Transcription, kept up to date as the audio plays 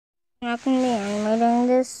not gonna be animating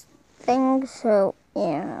this thing, so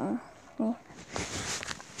yeah.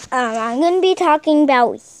 I'm gonna be talking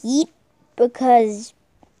about heat because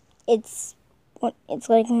it's like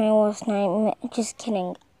my worst nightmare. Just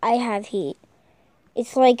kidding. I have heat.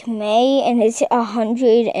 It's like May and it's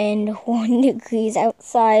 101 degrees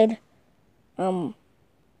outside. God.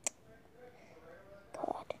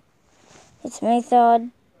 It's May 3rd,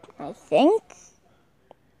 I think.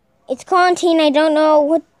 It's quarantine. I don't know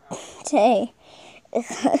what day.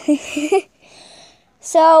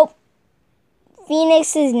 So,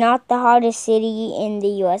 Phoenix is not the hottest city in the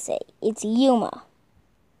USA. It's Yuma.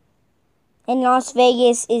 And Las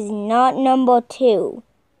Vegas is not number 2.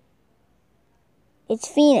 It's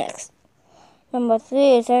Phoenix. Number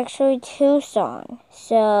 3 is actually Tucson.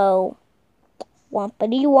 So,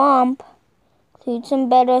 wompity womp. Include some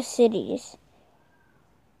better cities.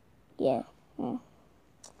 Yeah.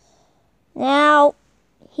 Now,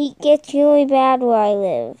 heat gets really bad where I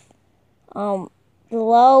live. The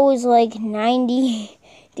low is like 90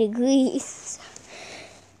 degrees.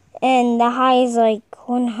 And the high is like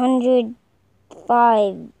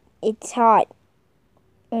 105. It's hot.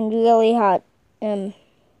 And really hot. Very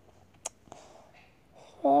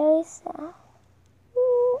sad.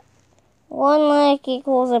 One lake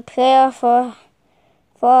equals a prayer for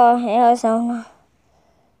Arizona.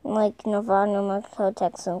 Like Nevada, New Mexico,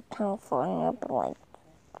 Texas, and California. But like,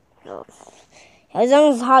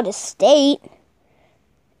 Arizona's the hottest state.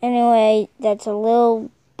 Anyway, that's a little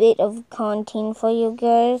bit of content for you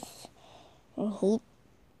guys. And heat.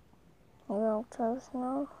 A little toast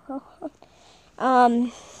now. I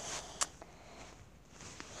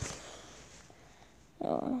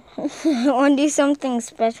want to do something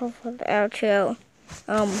special for the outro.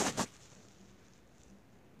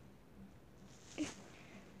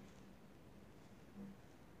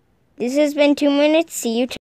 This has been 2 minutes. See you tomorrow.